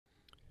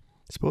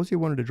Suppose you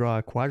wanted to draw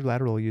a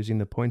quadrilateral using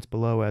the points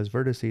below as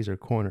vertices or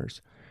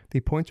corners. The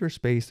points are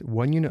spaced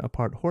 1 unit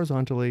apart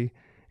horizontally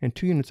and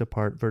 2 units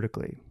apart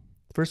vertically.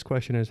 The first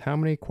question is, how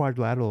many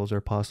quadrilaterals are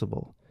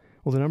possible?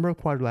 Well, the number of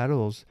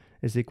quadrilaterals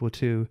is equal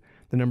to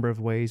the number of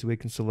ways we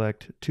can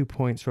select 2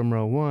 points from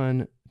row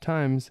 1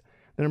 times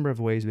the number of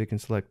ways we can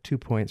select 2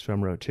 points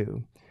from row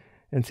 2.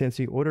 And since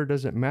the order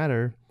doesn't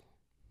matter,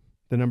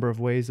 the number of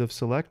ways of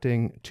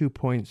selecting 2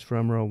 points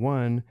from row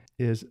 1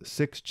 is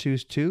 6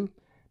 choose 2,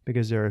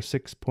 because there are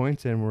 6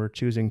 points and we're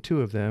choosing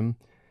 2 of them.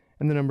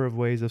 And the number of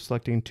ways of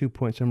selecting 2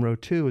 points from row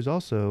 2 is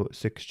also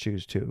 6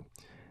 choose 2.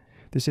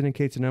 This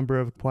indicates the number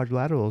of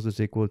quadrilaterals is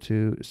equal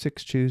to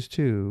 6 choose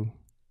 2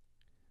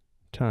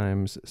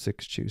 times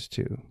 6 choose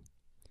 2.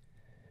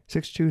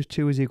 6 choose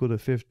 2 is equal to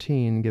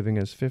 15, giving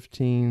us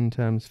 15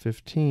 times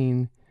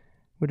 15,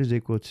 which is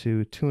equal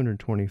to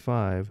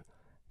 225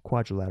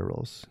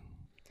 quadrilaterals.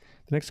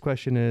 The next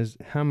question is,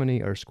 how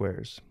many are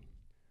squares?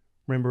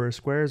 Remember, a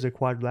square is a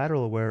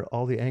quadrilateral where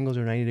all the angles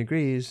are 90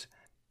 degrees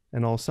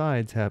and all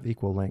sides have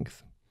equal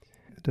length.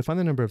 To find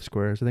the number of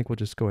squares, I think we'll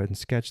just go ahead and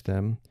sketch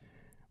them.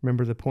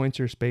 Remember, the points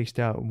are spaced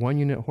out 1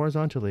 unit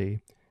horizontally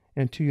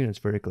and 2 units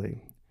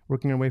vertically.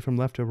 Working our way from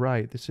left to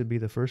right, this would be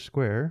the first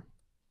square.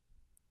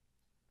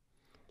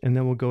 And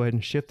then we'll go ahead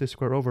and shift this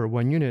square over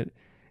 1 unit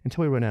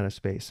until we run out of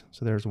space.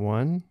 So there's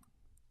 1,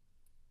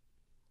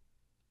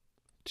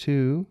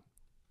 2,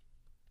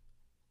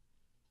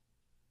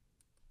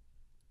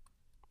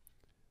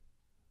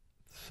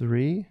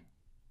 3,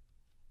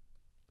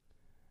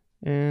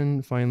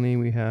 and finally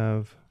we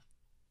have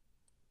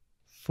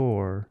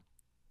 4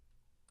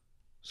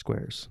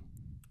 squares.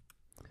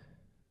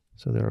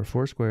 So there are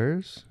 4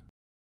 squares.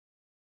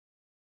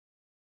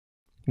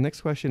 The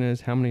next question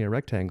is, how many are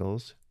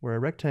rectangles? Where a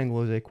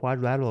rectangle is a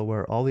quadrilateral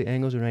where all the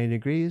angles are 90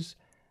 degrees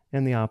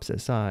and the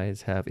opposite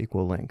sides have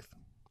equal length.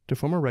 To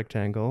form a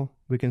rectangle,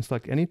 we can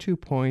select any 2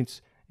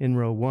 points in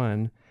row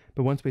 1,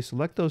 but once we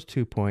select those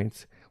 2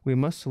 points, we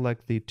must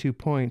select the 2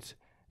 points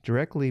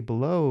directly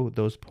below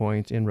those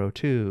points in row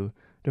 2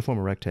 to form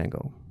a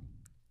rectangle.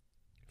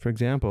 For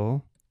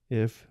example,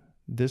 if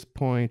this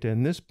point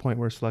and this point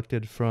were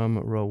selected from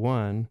row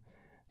 1,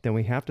 then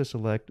we have to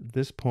select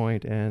this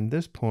point and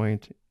this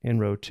point in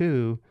row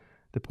 2,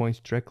 the points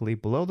directly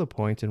below the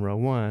points in row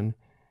 1,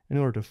 in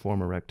order to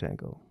form a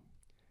rectangle.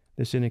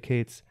 This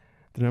indicates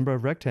the number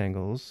of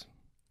rectangles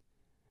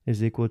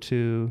is equal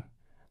to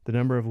the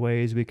number of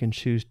ways we can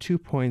choose 2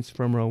 points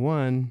from row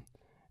 1,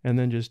 and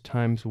then just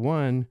times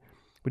 1,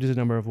 which is the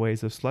number of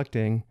ways of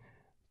selecting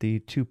the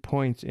 2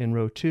 points in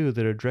row 2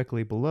 that are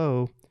directly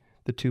below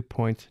the 2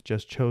 points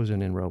just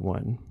chosen in row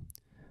 1.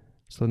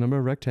 So the number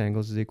of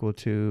rectangles is equal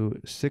to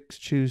 6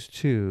 choose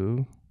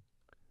 2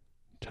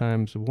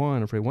 times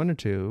 1, if we wanted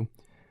to,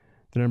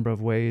 the number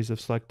of ways of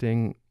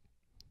selecting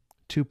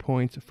 2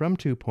 points from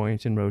 2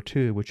 points in row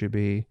 2, which would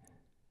be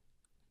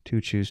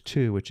 2 choose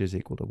 2, which is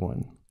equal to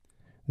 1.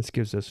 This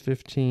gives us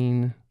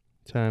 15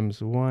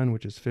 times 1,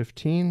 which is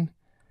 15.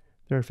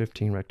 There are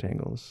 15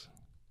 rectangles.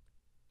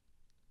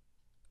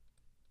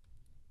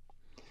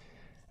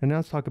 And now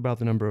let's talk about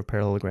the number of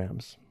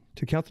parallelograms.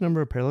 To count the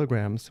number of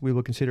parallelograms, we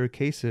will consider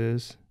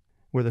cases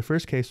where the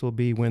first case will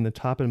be when the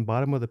top and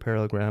bottom of the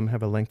parallelogram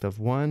have a length of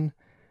 1,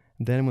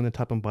 then when the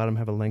top and bottom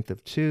have a length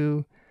of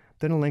 2,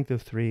 then a length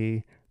of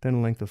 3, then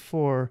a length of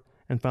 4,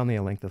 and finally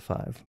a length of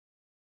 5.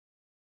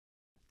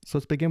 So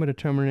let's begin by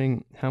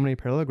determining how many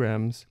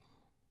parallelograms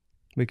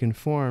we can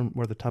form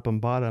where the top and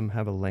bottom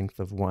have a length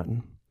of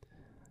 1.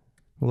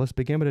 Well, let's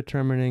begin by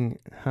determining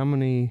how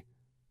many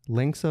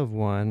lengths of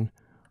 1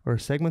 or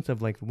segments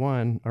of length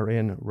 1 are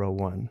in row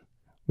 1.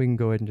 We can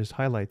go ahead and just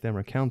highlight them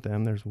or count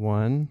them. There's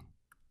 1,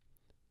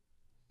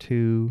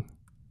 2,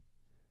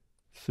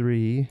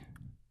 3,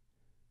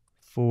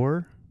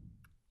 4,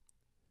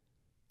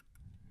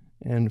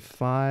 and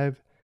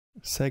 5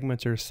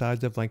 segments or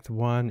sides of length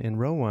 1 in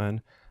row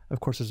 1. Of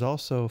course, there's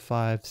also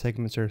 5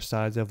 segments or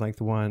sides of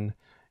length 1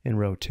 in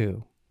row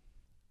 2.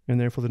 And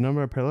therefore, the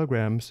number of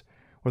parallelograms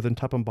where the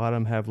top and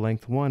bottom have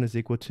length 1 is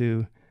equal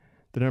to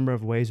the number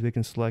of ways we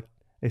can select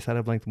a side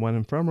of length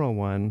 1 from row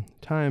 1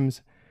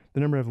 times the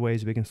number of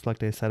ways we can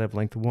select a side of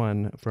length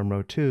 1 from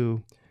row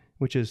 2,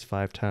 which is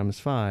 5 times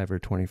 5, or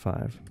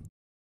 25.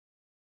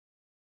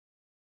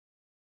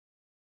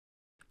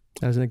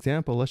 As an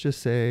example, let's just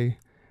say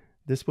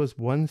this was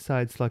one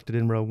side selected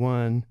in row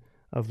 1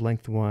 of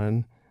length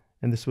 1,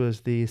 and this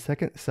was the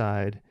second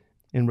side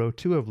in row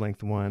 2 of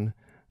length 1.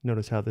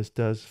 Notice how this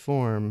does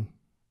form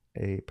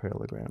a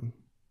parallelogram.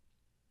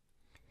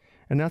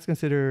 And now let's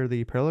consider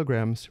the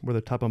parallelograms where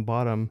the top and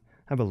bottom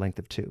have a length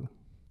of 2.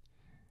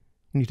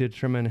 We need to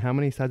determine how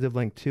many sides of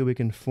length 2 we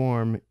can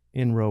form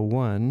in row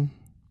 1.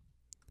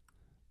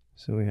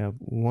 So we have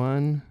 1,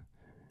 and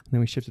then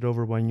we shift it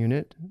over 1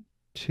 unit,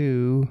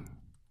 2,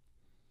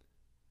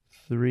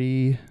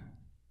 3,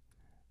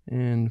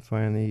 and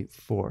finally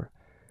 4.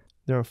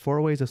 There are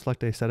 4 ways to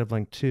select a side of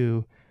length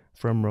 2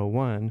 from row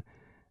 1,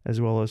 as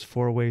well as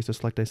 4 ways to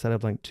select a side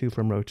of length 2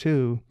 from row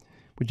 2,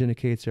 which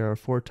indicates there are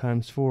 4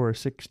 times 4,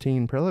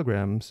 16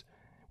 parallelograms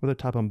where the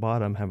top and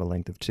bottom have a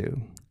length of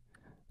 2.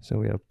 So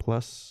we have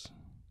plus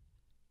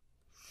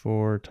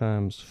 4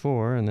 times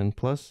 4, and then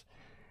plus.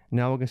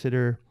 Now we'll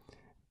consider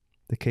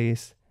the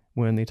case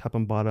when the top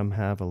and bottom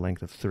have a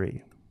length of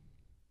 3.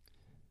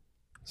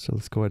 So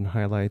let's go ahead and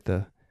highlight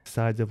the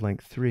sides of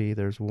length 3.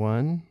 There's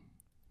 1,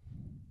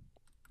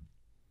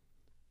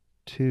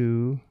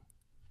 2,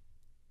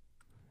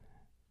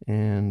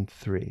 and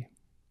 3.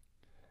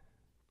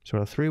 So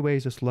there are 3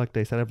 ways to select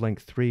a set of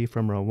length 3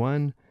 from row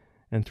 1,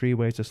 and 3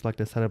 ways to select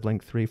a set of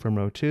length 3 from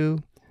row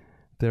 2.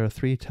 There are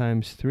 3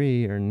 times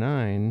 3, or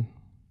 9,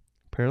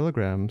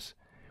 parallelograms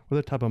where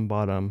the top and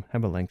bottom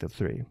have a length of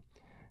 3.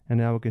 And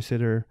now we'll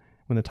consider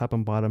when the top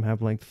and bottom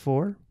have length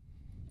 4.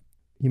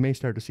 You may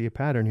start to see a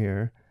pattern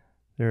here.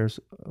 There's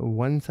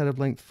one set of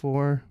length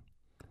 4,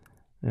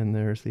 and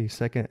there's the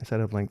second set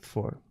of length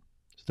 4.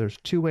 So there's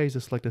 2 ways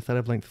to select a set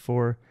of length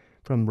 4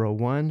 from row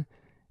 1,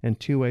 and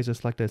 2 ways to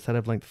select a set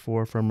of length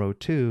 4 from row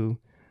 2.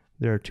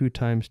 There are 2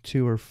 times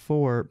 2, or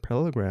 4,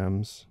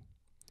 parallelograms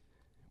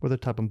where the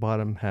top and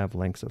bottom have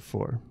lengths of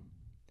 4.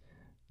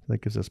 So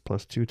that gives us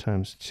plus 2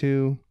 times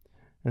 2.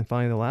 And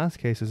finally, the last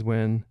case is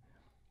when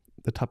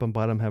the top and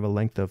bottom have a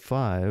length of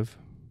 5.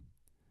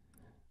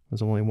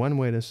 There's only one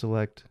way to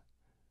select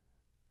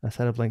a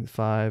set of length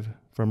 5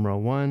 from row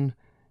 1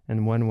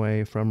 and one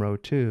way from row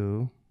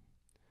 2.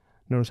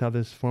 Notice how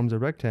this forms a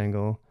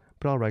rectangle,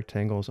 but all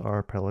rectangles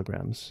are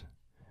parallelograms.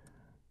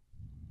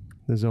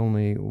 There's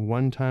only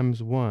 1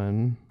 times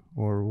 1,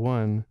 or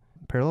 1,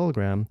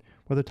 parallelogram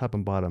where the top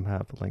and bottom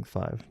have length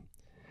 5.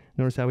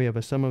 Notice how we have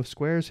a sum of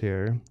squares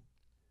here.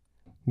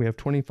 We have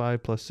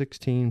 25 plus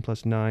 16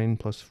 plus 9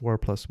 plus 4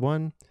 plus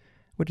 1,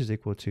 which is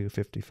equal to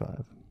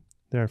 55.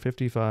 There are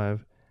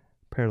 55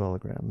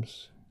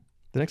 parallelograms.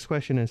 The next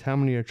question is how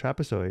many are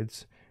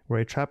trapezoids, where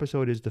a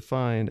trapezoid is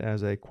defined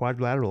as a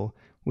quadrilateral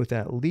with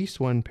at least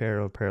one pair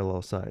of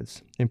parallel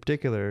sides. In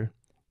particular,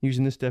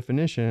 using this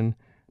definition,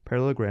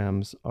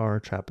 parallelograms are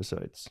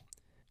trapezoids.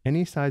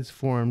 Any sides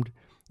formed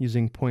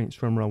using points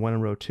from row 1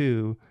 and row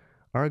 2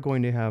 are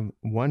going to have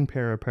one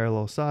pair of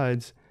parallel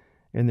sides,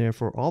 and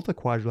therefore all the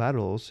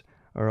quadrilaterals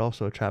are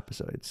also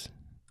trapezoids.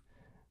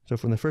 So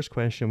from the first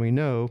question, we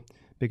know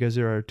because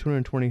there are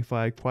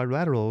 225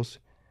 quadrilaterals,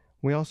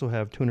 we also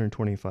have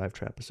 225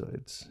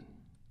 trapezoids.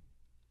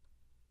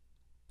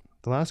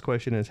 The last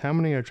question is how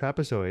many are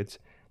trapezoids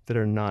that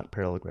are not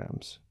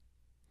parallelograms?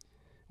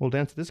 Well, to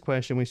answer this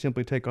question, we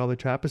simply take all the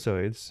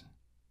trapezoids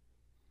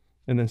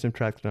and then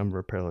subtract the number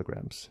of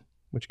parallelograms,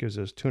 which gives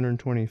us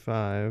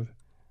 225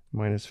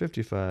 minus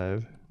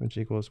 55, which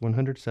equals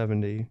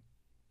 170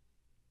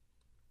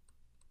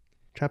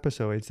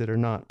 trapezoids that are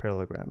not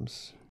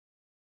parallelograms.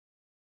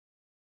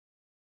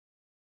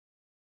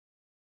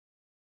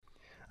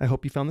 I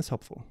hope you found this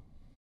helpful.